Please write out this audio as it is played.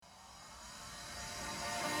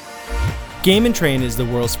Game and Train is the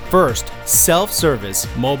world's first self-service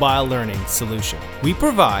mobile learning solution. We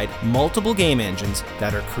provide multiple game engines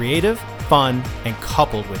that are creative, fun, and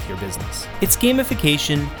coupled with your business. It's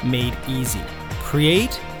gamification made easy.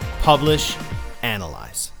 Create, publish,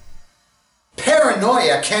 analyze.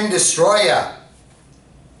 Paranoia can destroy you.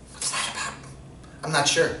 What's that about? I'm not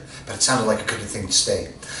sure, but it sounded like a good thing to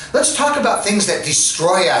say. Let's talk about things that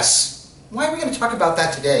destroy us. Why are we going to talk about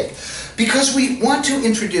that today? Because we want to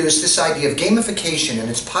introduce this idea of gamification and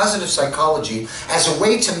its positive psychology as a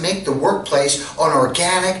way to make the workplace an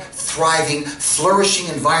organic, thriving,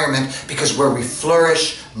 flourishing environment, because where we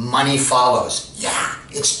flourish, money follows. Yeah,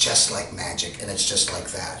 it's just like magic, and it's just like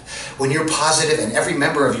that. When you're positive and every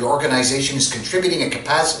member of your organization is contributing at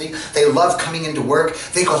capacity, they love coming into work,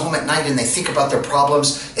 they go home at night and they think about their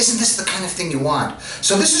problems. Isn't this the kind of thing you want?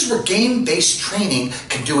 So this is where game-based training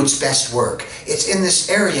can do its best work. It's in this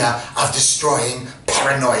area of destroying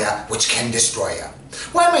paranoia, which can destroy you.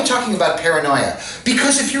 Why am I talking about paranoia?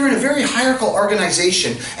 Because if you're in a very hierarchical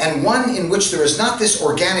organization and one in which there is not this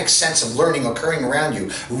organic sense of learning occurring around you,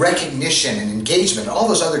 recognition and engagement, all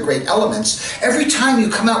those other great elements, every time you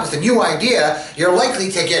come out with a new idea, you're likely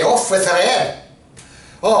to get off with your head.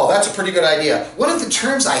 Oh, that's a pretty good idea. One of the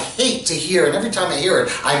terms I hate to hear, and every time I hear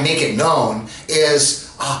it, I make it known,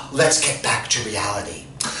 is let's get back to reality.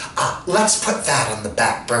 Let's put that on the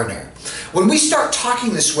back burner. When we start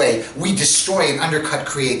talking this way, we destroy and undercut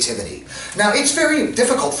creativity. Now, it's very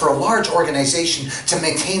difficult for a large organization to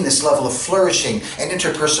maintain this level of flourishing and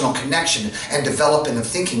interpersonal connection and development of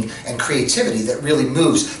thinking and creativity that really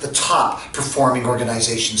moves the top performing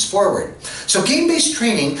organizations forward. So game-based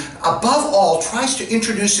training, above all, tries to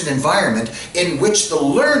introduce an environment in which the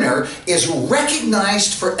learner is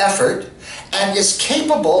recognized for effort and is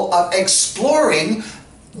capable of exploring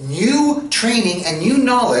new training and new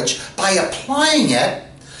knowledge by applying it,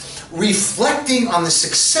 reflecting on the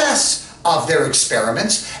success of their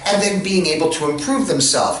experiments, and then being able to improve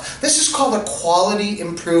themselves. This is called a quality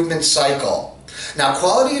improvement cycle. Now,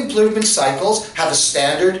 quality improvement cycles have a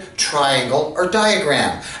standard triangle or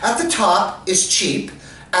diagram. At the top is cheap,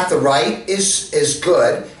 at the right is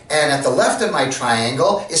good, and at the left of my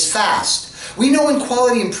triangle is fast. We know in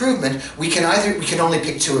quality improvement, we can only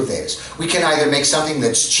pick two of these. We can either make something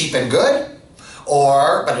that's cheap and good,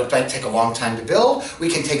 but it might take a long time to build. We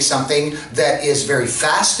can take something that is very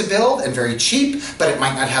fast to build and very cheap, but it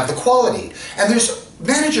might not have the quality. And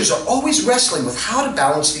managers are always wrestling with how to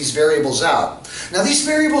balance these variables out. Now, these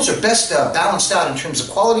variables are best balanced out in terms of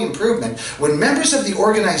quality improvement when members of the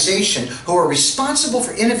organization who are responsible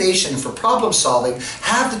for innovation and for problem solving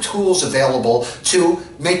have the tools available to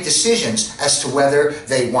make decisions as to whether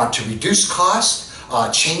they want to reduce cost,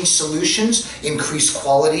 change solutions, increase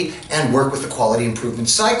quality, and work with the quality improvement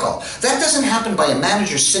cycle. That doesn't happen by a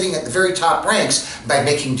manager sitting at the very top ranks by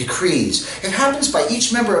making decrees. It happens by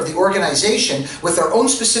each member of the organization with their own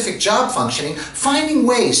specific job functioning, finding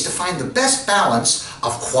ways to find the best balance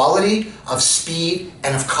of quality, of speed,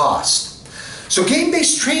 and of cost. So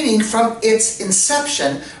game-based training from its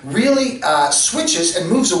inception really switches and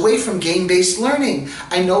moves away from game-based learning.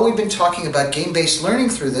 I know we've been talking about game-based learning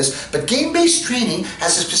through this, but game-based training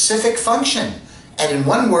has a specific function. And in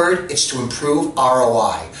one word, it's to improve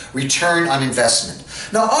ROI, return on investment.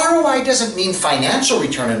 Now, ROI doesn't mean financial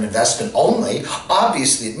return on investment only.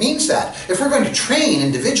 Obviously, it means that. If we're going to train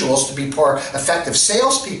individuals to be more effective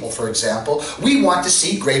salespeople, for example, we want to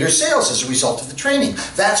see greater sales as a result of the training.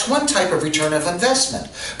 That's one type of return of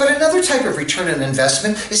investment. But another type of return on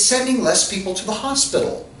investment is sending less people to the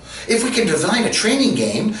hospital. If we can design a training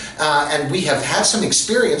game, and we have had some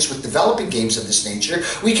experience with developing games of this nature,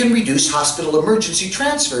 we can reduce hospital emergency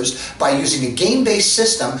transfers by using a game-based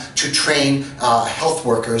system to train health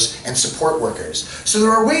workers and support workers. So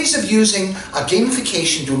there are ways of using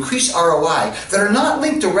gamification to increase ROI that are not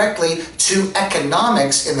linked directly to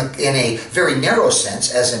economics in a very narrow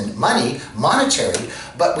sense, as in money, monetary,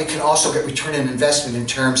 but we can also get return on investment in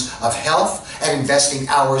terms of health and investing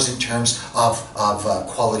hours in terms of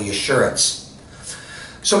quality assurance.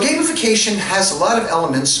 So gamification has a lot of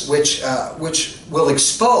elements which will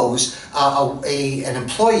expose an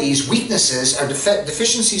employee's weaknesses or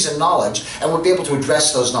deficiencies in knowledge, and will be able to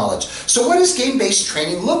address those knowledge. So what does game-based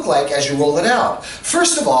training look like as you roll it out?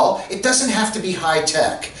 First of all, it doesn't have to be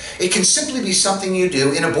high-tech. It can simply be something you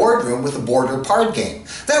do in a boardroom with a board or card game.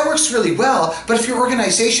 That works really well, but if your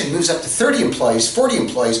organization moves up to 30 employees, 40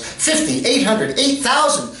 employees, 50, 800,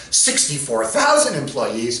 8,000, 64,000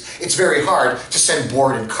 employees, it's very hard to send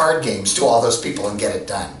board and card games to all those people and get it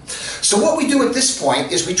done. So what we do at this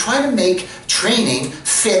point is we try to make training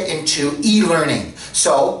fit into e-learning.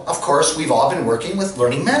 So, of course, we've all been working with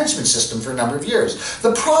learning management system for a number of years.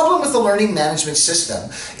 The problem with the learning management system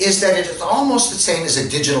is that it is almost the same as a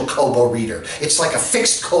digital Kobo reader. It's like a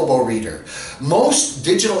fixed Kobo reader. Most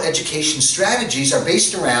digital education strategies are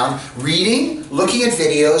based around reading, looking at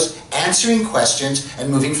videos, answering questions, and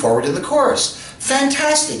moving forward in the course.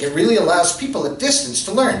 Fantastic. It really allows people at distance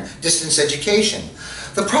to learn, distance education.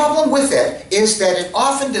 The problem with it is that it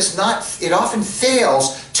often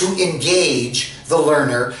fails to engage the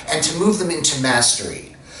learner and to move them into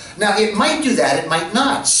mastery. Now, it might do that, it might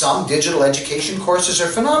not. Some digital education courses are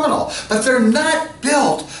phenomenal, but they're not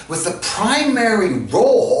built with the primary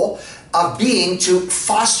role of being to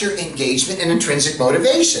foster engagement and intrinsic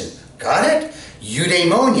motivation. Got it?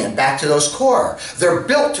 Eudaimonia, back to those core. They're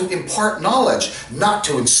built to impart knowledge, not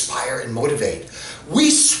to inspire and motivate. We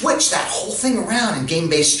switch that whole thing around in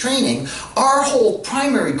game-based training. Our whole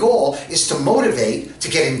primary goal is to motivate, to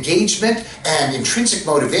get engagement and intrinsic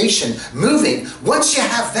motivation moving. Once you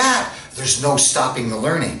have that, there's no stopping the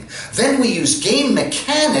learning. Then we use game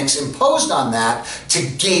mechanics imposed on that to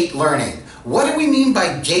gate learning. What do we mean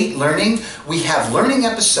by gate learning? We have learning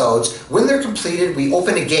episodes. When they're completed, we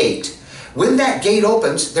open a gate. When that gate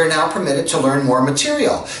opens, they're now permitted to learn more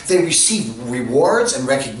material. They receive rewards and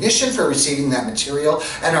recognition for receiving that material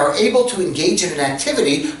and are able to engage in an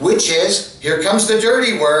activity which is, here comes the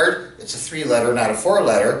dirty word, it's a 3-letter, not a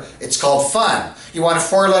 4-letter, it's called fun. You want a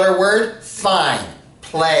 4-letter word? Fine.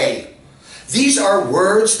 Play. These are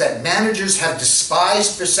words that managers have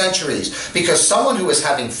despised for centuries because someone who is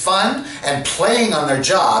having fun and playing on their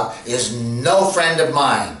job is no friend of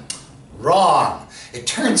mine. Wrong. It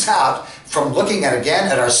turns out, from looking at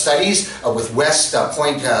our studies with West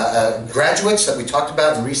Point graduates that we talked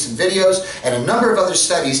about in recent videos, and a number of other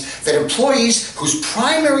studies, that employees whose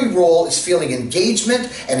primary role is feeling engagement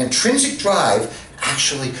and intrinsic drive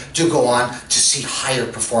actually do go on to see higher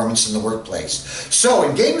performance in the workplace. So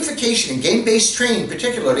in gamification and game-based training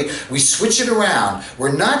particularly, we switch it around.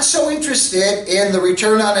 We're not so interested in the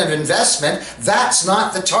return on an investment. That's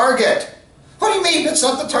not the target. What do you mean it's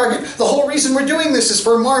not the target? The whole reason we're doing this is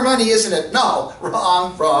for more money, isn't it? No,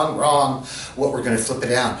 wrong, wrong, wrong. What we're going to flip it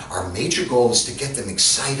down. Our major goal is to get them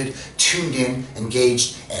excited, tuned in,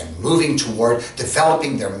 engaged, and moving toward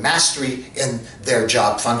developing their mastery in their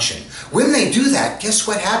job function. When they do that, guess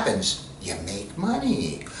what happens? You make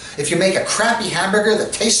money. If you make a crappy hamburger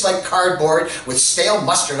that tastes like cardboard with stale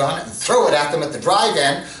mustard on it and throw it at them at the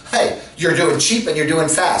drive-in, hey, you're doing cheap and you're doing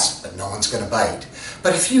fast, but no one's going to bite.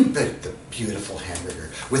 But if you bake the beautiful hamburger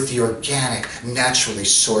with the organic, naturally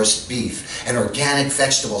sourced beef and organic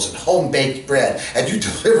vegetables and home-baked bread, and you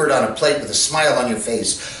deliver it on a plate with a smile on your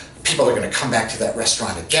face, people are going to come back to that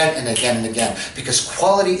restaurant again and again and again because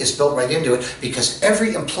quality is built right into it because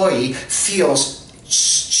every employee feels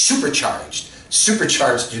supercharged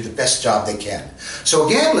to do the best job they can. So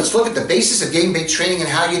again, let's look at the basis of game-based training and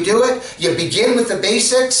how you do it. You begin with the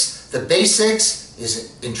basics. The basics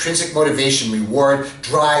is intrinsic motivation, reward,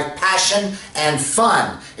 drive, passion, and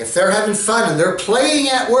fun. If they're having fun and they're playing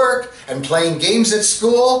at work and playing games at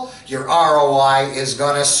school, your ROI is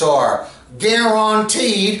going to soar.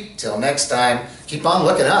 Guaranteed. Till next time, keep on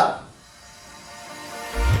looking up.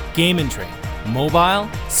 Game and Train. Mobile,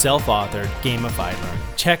 self-authored, gamified learning.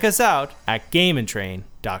 Check us out at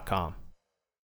gameandtrain.com.